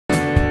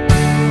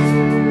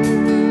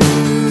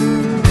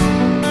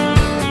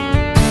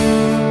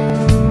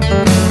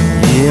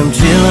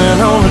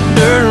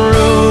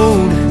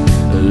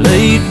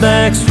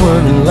back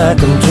swerving like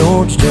I'm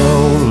George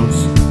Jones.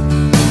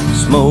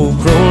 Smoke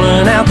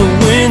rolling out the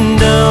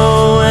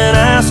window and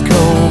ice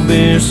cold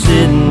beer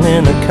sitting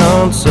in the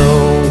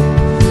console.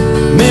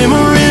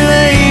 Memory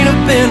lane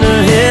up in the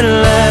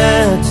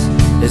headlights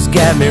has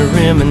got me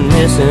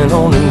reminiscing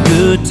on them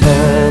good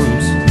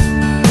times.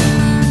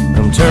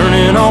 I'm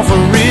turning off a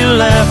real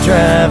life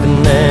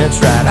driving, that's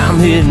right, I'm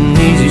hitting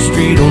easy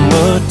street on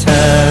mud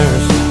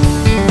tires.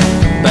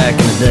 Back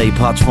in the day,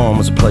 Potts Farm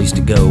was a place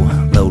to go.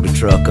 Load the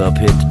truck up,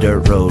 hit the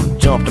dirt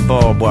road, jump the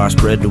barbed wire,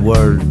 spread the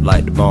word,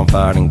 light the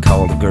bonfire and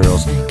call the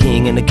girls.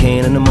 King and the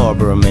can and the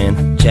Marlboro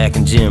man, Jack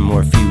and Jim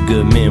were a few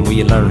good men where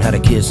you learn how to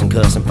kiss and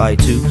cuss and fight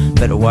too.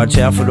 Better watch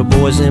out for the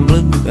boys in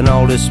blue and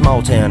all this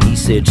small town he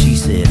said, she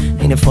said.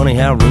 Ain't it funny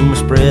how rumors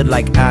spread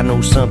like I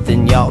know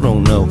something y'all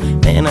don't know?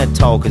 Man, that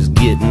talk is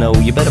getting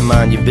old. You better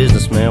mind your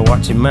business, man,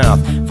 watch your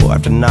mouth before I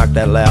have to knock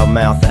that loud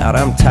mouth out.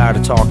 I'm tired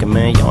of talking,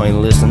 man, y'all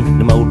ain't listening.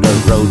 Them old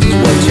dirt roads is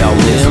what y'all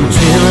miss. I'm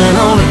chilling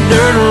on a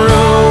dirt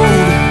road,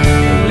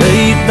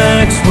 laid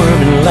back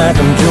swerving like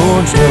I'm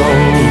George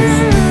Jones.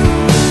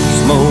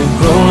 Smoke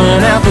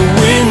rolling out the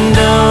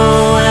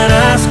window and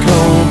ice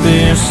cold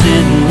beer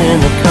sitting in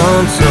the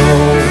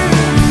console.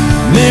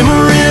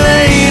 Memory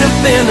lane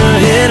up in the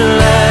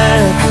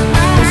headlights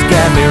has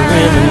got me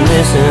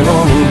reminiscing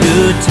on them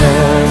good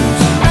times.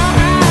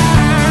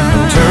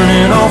 I'm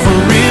turning off a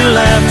real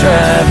life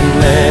driving,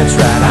 that's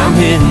right, I'm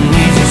hitting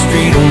easy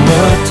street on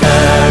mud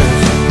tires.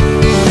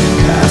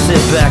 I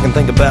sit back and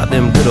think about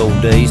them good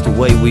old days, the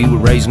way we were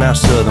raising our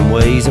southern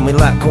ways. And we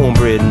like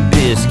cornbread and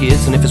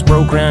biscuits, and if it's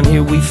broke around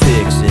here, we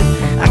fix it.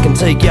 I can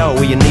take y'all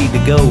where you need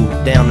to go,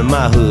 down to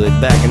my hood,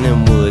 back in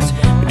them woods.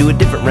 We do it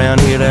different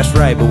round here, that's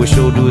right, but we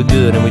sure do it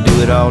good, and we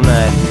do it all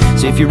night.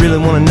 So if you really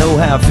want to know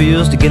how it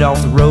feels to get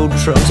off the road,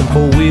 trucks and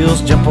four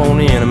wheels, jump on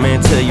in, and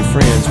man, tell your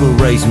friends we'll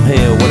raise some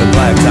hell where the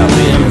blacktop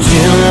is. I'm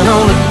chilling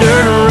on the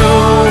dirt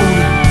road,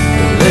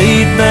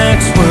 laid back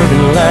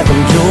swerving like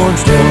I'm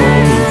George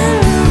Jones.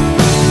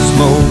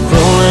 Smoke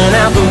rolling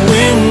out the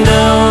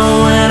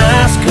window and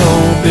ice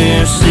cold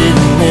beer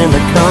sitting in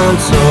the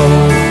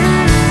console.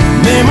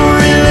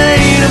 Memory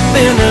lane up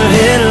in the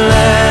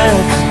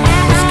headlights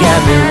has got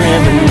me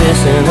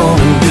reminiscing on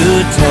them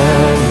good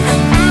times.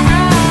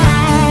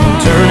 I'm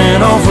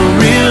turning off a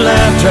real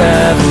life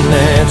driving,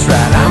 that's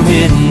right, I'm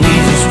hitting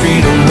easy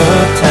street on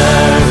mud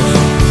tires.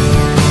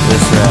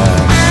 That's right.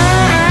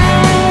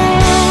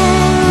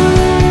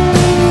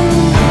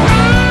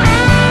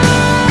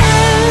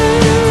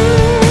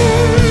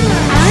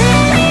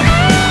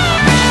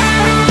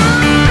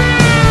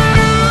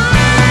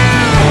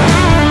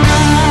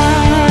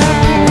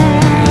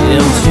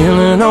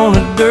 Chilling on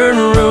a dirt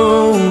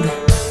road,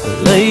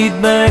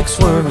 laid back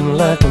swerving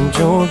like I'm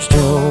George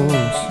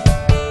Jones.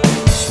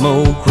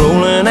 Smoke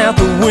rolling out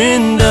the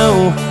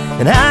window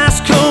and ice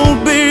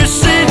cold beer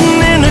sitting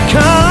in the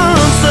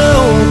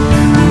console.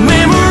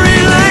 Memory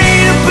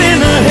lane up in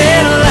the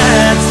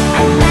headlights,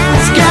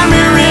 it's got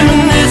me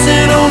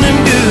reminiscing on them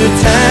good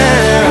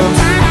times.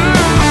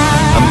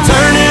 I'm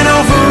turning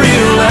off a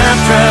real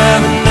life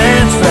driving,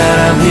 that's right,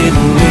 I'm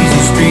hitting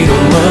easy street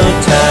on mud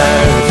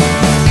tires.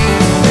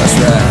 That's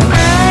right.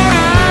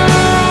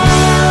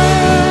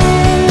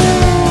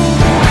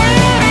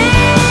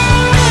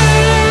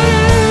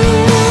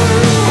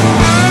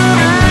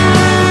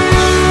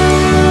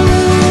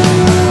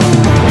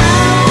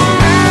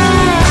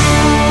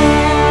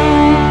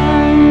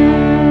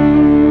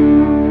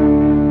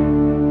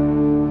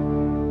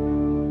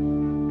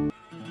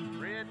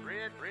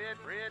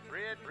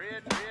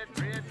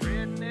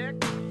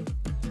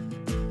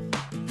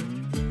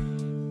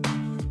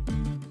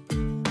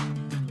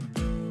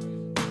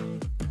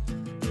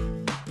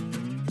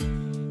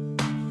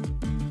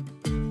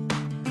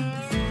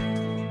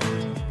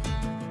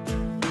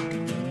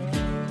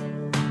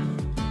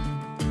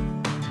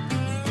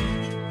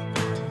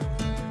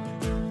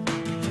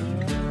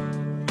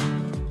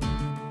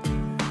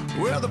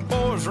 Well, the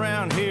boys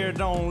round here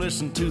don't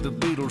listen to the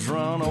Beatles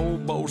run.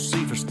 Old Bo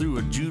Cephas threw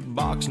a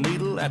jukebox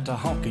needle at the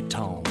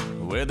honky-tonk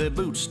where they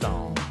boot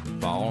stomp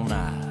all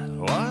night.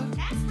 What?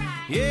 That's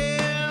right.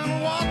 Yeah,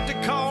 and what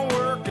they call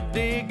work a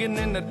digging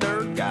in the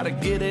dirt. Gotta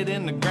get it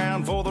in the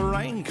ground before the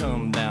rain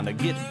come down to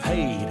get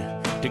paid,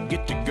 to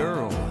get the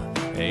girl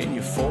in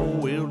your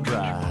four-wheel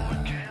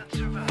drive.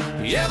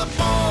 Yeah, the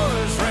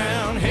boys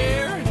round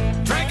here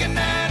drinking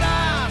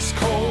that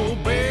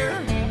ice-cold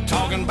beer,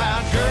 talking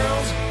about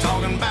girls,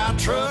 talking about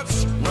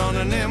trucks,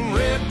 running them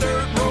red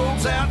dirt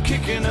roads out,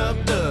 kicking up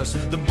dust.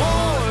 The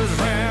boys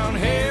round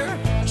here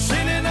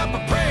sending up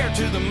a prayer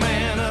to the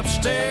man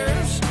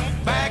upstairs.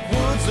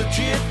 Backwoods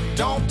legit,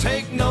 don't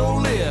take no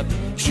lip.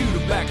 Shoot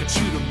her back and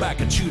shoot her back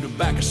and shoot her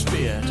back a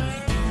spit.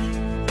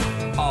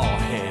 Oh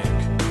heck.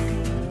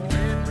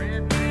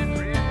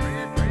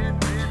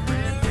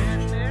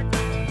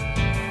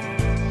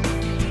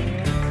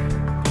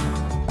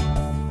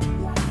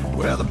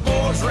 Well, the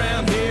boys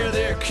round here,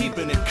 they're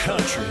keeping it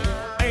country.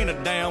 Ain't a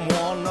damn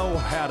one know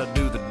how to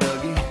do the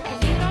Dougie.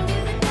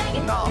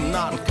 No, I'm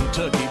not in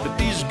Kentucky, but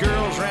these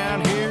girls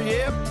round here,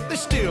 yep, they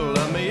still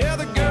love me. Yeah,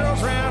 the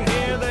girls round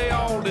here, they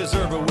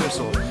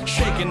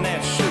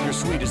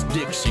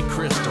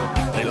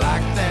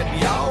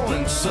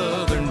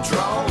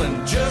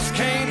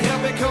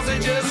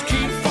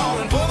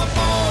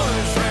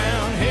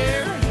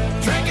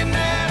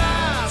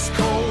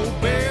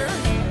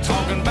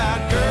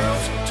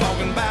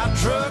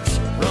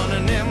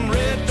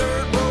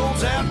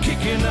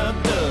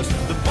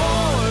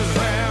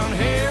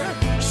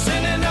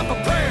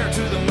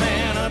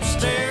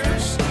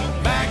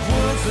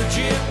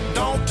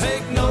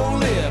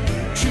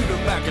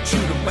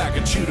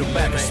chew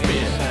tobacco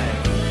spit.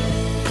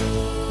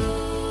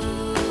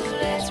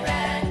 Let's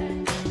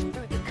ride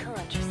through the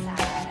countryside.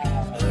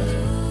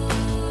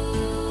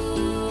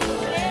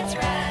 Let's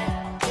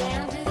ride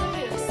down to the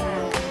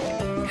riverside.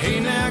 Hey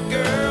now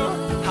girl,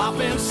 hop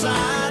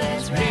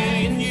inside.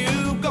 Me and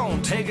you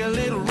gon' take a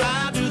little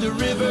ride to the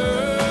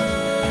river.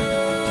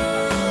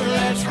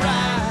 Let's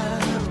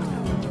ride.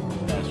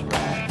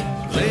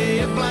 Lay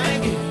a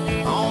blanket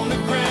on the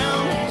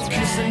ground.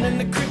 Kissing in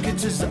the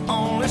crickets is the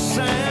only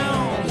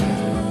sound.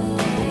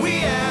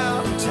 We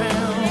out of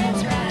town.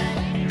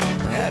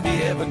 Have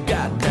you ever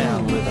got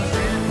down with a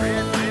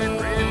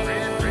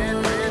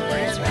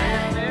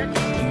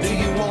do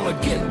you wanna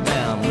get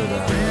down with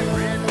a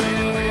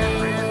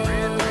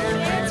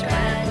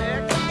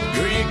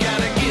girl, you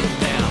gotta get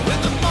down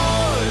with the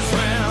boys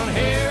round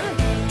here,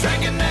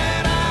 drinking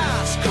that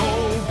ice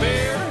cold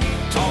beer,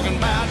 talking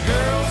about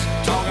girls,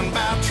 talking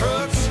about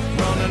trucks,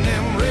 running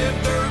them red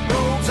dirt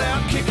roads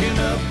out, kicking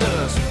up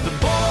dust. The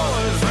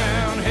boys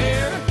round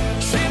here,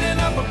 sending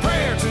up a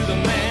prayer to the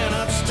man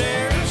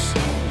upstairs.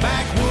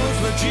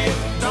 Backwoods legit,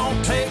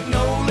 don't take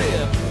no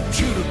lip.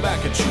 Chew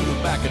tobacco, chew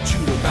tobacco,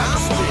 chew tobacco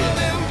stick. I'm one of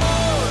them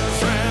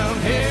boys round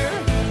here,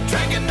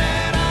 drinking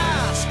that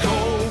ice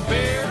cold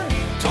beer,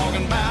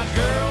 talking about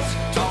girls,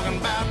 talking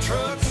about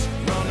trucks,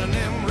 running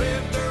them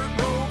red dirt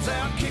roads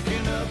out,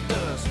 kicking up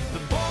dust. The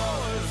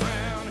boys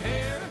round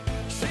here,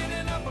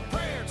 sending up a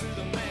prayer to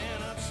the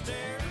man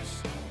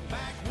upstairs.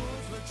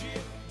 Backwoods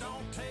legit,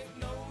 don't take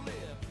no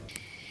lip.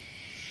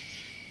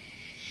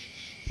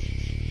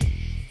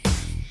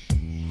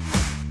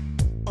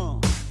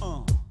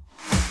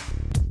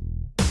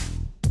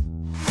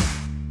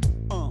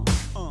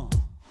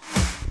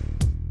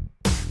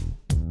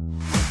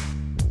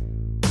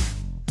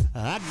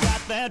 I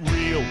got that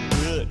real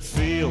good,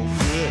 feel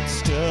good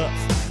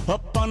stuff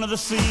up under the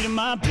seat of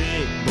my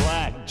big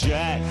black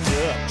jacked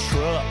up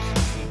truck.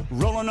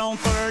 Rolling on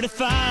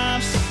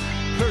 35s,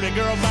 pretty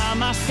girl by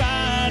my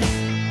side.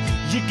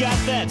 You got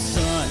that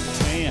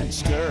suntan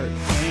skirt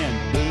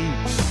and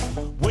boots,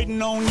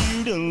 waiting on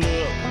you to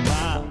look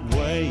my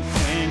way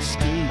and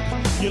scoot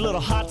your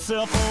little hot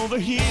self over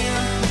here.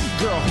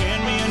 Girl,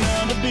 hand me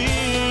another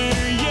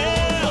beer,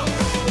 yeah.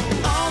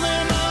 All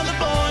them other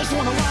boys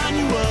wanna line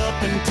you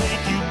up and take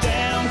you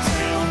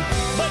downtown,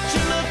 but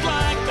you look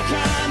like the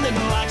kind that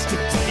likes to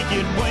take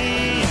it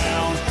way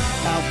out,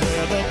 out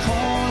where the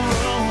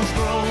cornrows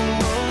grow,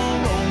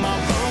 roll my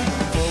boat,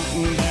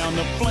 floating down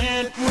the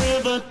Flint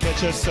River.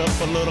 Catch us up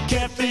a little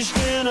catfish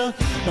dinner.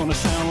 Gonna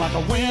sound like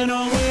a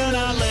winner when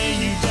I lay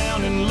you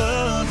down and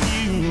love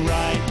you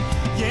right.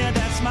 Yeah,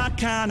 that's my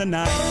kind of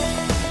night.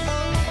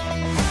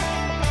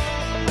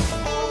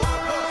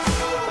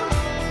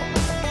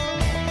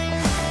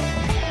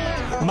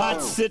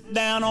 Might sit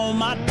down on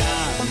my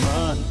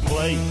diamond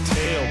plate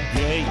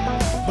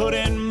tailgate, put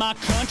in my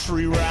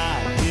country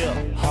ride,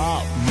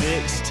 hip-hop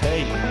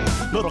mixtape.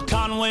 Little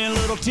Conway,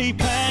 little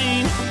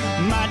T-Pain,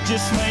 might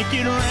just make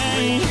it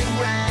rain.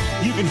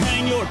 You can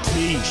hang your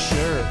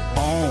T-shirt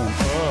on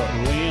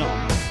a limb.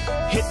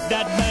 Hit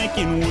that bank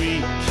and we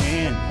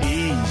can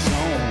ease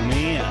on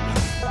in.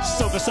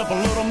 Soak us up a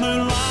little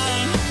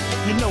moonlight,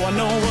 you know I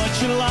know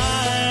what you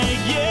like,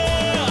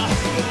 yeah.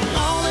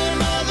 All them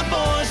other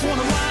boys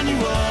wanna line you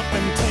up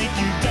and take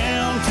you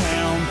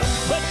downtown,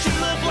 but you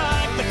look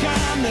like the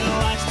kind that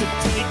likes to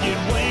take it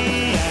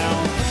way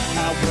out,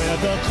 out where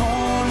the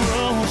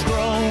cornrows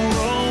grow,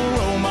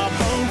 roll my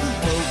boat,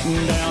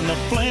 floating down the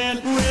Flint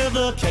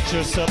River. Catch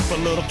us up a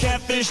little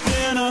catfish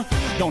dinner.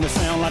 Gonna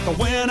sound like a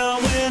winner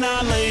when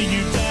I lay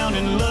you down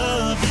and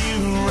love you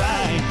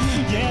right.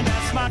 Yeah,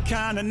 that's my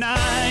kind of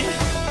night.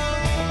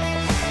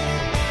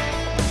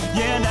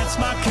 Yeah, that's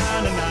my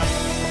kind of night.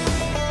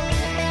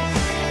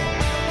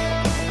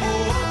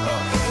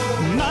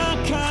 My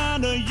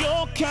kind of,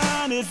 your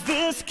kind is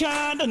this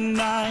kind of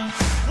night.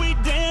 We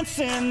dance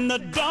in the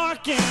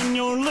dark and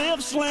your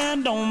lips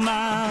land on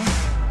mine.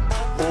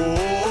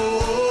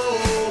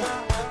 Oh,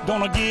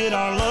 gonna get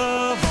our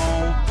love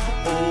on.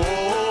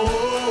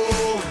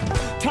 Oh,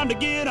 time to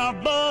get our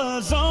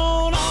buzz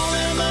on. All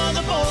them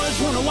other boys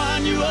wanna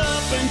wind you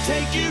up and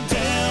take you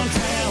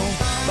downtown,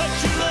 but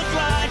you look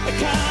like the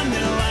kind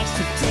that likes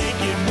to take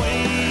it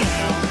way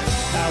out,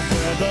 out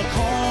where the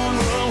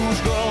cornrows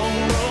grow,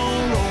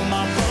 roll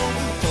my boat,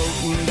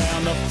 floating down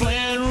the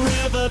Flint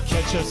River.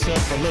 Catch us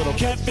up a little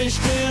catfish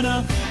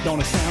dinner.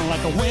 Gonna sound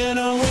like a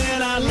winner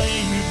when I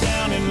lay you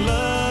down and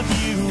love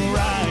you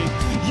right.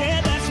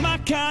 Yeah, that's my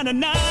kind of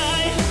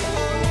night.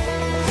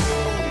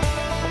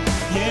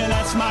 Yeah,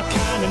 that's my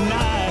kind of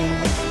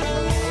night.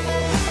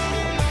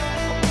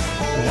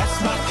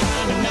 That's my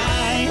kind of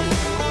night.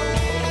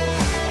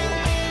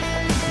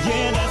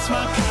 Yeah, that's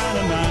my kind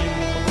of night.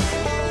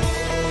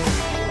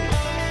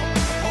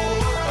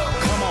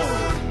 Come on.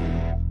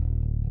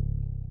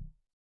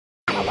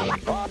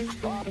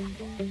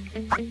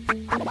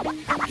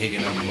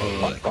 Kicking up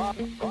mud.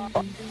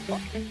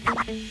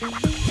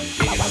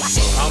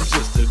 I'm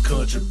just a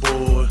country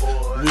boy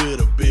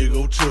with a big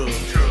old truck.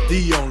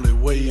 The only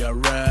way I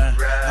ride,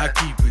 I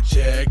keep it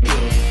jacked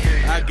up.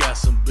 I got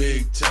some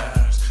big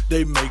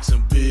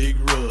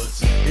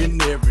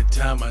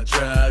time I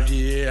drive,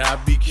 yeah, I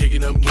be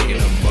kicking up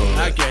mud.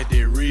 I got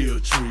that real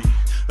tree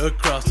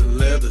across the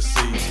leather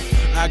seat.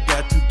 I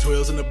got 2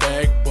 12s in the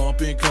back,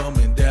 bumping,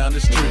 coming down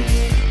the street.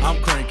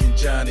 I'm cranking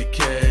Johnny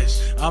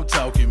Cash, I'm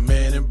talking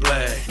Man in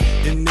Black.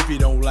 And if you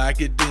don't like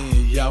it,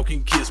 then y'all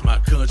can kiss my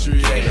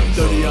country ass.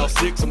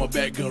 30-06 on my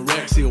back gun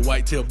rack, see a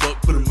whitetail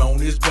buck, put him on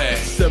his back.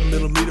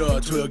 7mm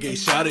or 12-gauge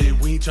shot it.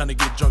 We ain't tryna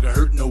get drunk or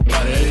hurt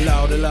nobody.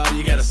 Loud,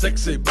 you got a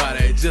sexy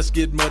body. Just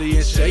get muddy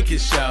and shake it,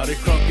 shout it.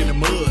 Crunk in the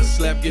mud,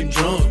 slap, getting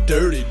drunk,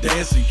 dirty,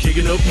 dancing,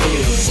 kicking up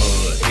mud.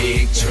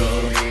 Big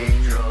truck,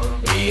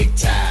 big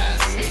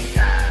ties,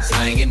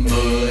 slanging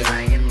mud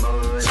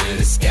to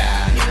the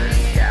sky.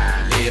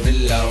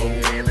 Living low,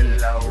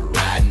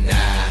 riding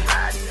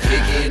high,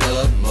 kicking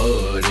up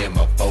mud in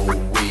my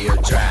 4-wheel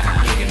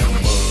drive. Kicking up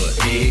mud,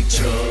 big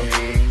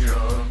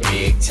truck,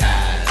 big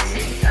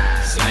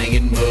ties,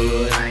 slanging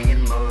mud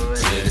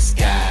to the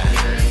sky.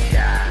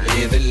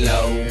 Living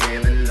low,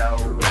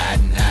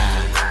 riding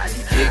high,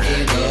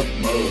 kicking up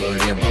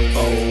mud in my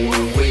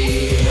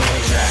 4-wheel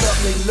drive. Cut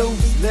me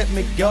loose, let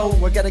me go.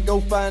 I gotta go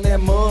find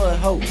that mud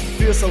hoe.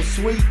 Feel so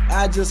sweet,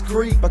 I just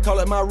creep. I call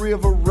it my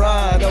river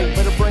ride. Oh,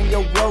 better bring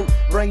your rope,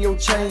 bring your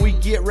chain. We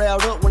get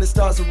riled up when it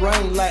starts to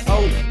rain. Like,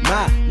 oh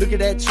my, look at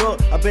that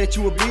truck. I bet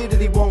you a bit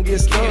that he won't get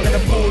stuck. And I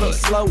pulled up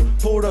slow,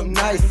 pulled up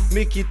nice.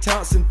 Mickey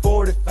Thompson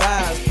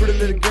 45s. Pretty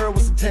little girl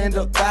with some tanned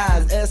up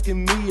thighs,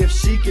 asking me if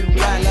she can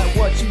ride. Like,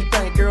 what you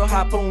think, girl?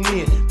 Hop on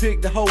in.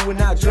 Pick the hoe and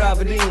I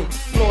drive it in.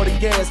 Florida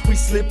gas, we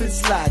slip and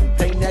sliding.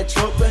 Paint that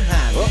truck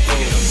behind me.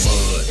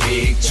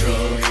 Big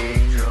truck,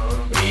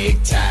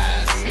 big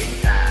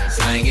ties,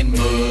 slanging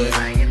mud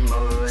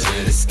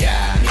to the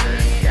sky.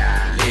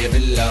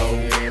 Living low,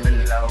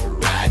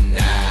 riding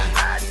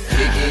high,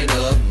 kicking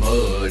up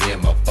mud in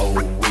my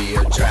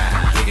 4-wheel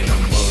drive. Kicking up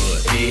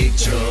mud, big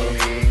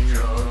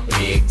truck,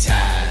 big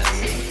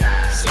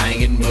ties,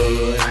 slanging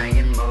mud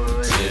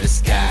to the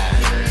sky.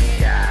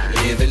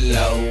 Living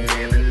low,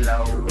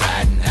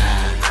 riding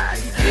high,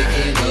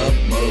 kicking up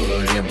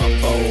mud in my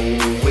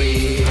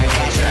 4-wheel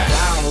drive.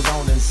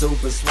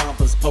 Super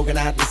swampers poking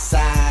out the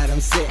side. I'm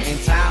sitting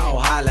tall,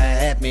 holla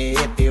at me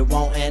if you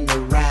wantin' to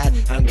ride.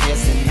 I'm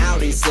guessing now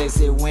these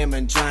sexy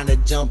women trying to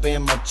jump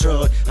in my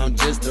truck. I'm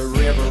just a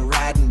river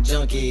riding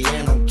junkie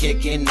and I'm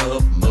kicking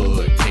up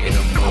mud. Kicking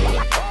up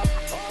mud.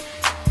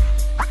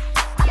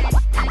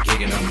 I'm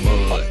kicking up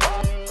mud.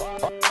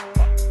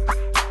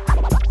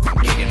 I'm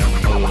kicking up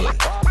mud.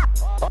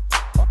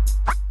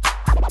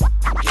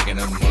 I'm kicking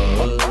up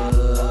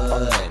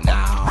mud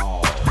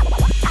now.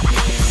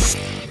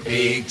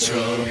 Big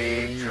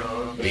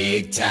truck,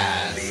 big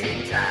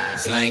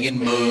ties, slanging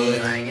mud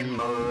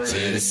to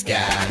the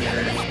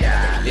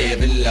sky.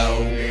 Living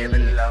low,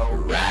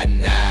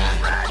 riding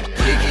high,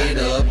 kicking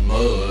up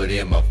mud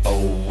in my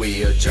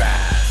 4-wheel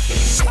drive.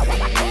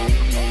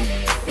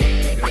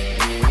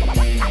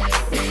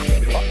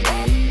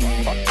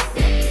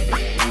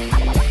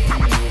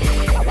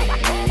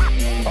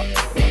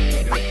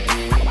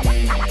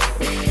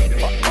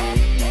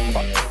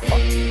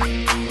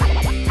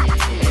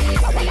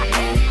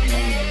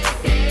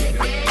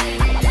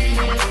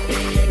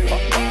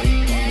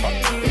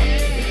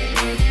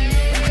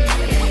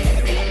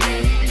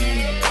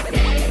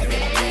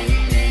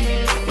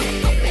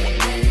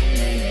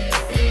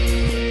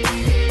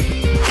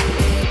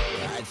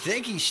 I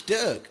think he's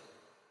stuck.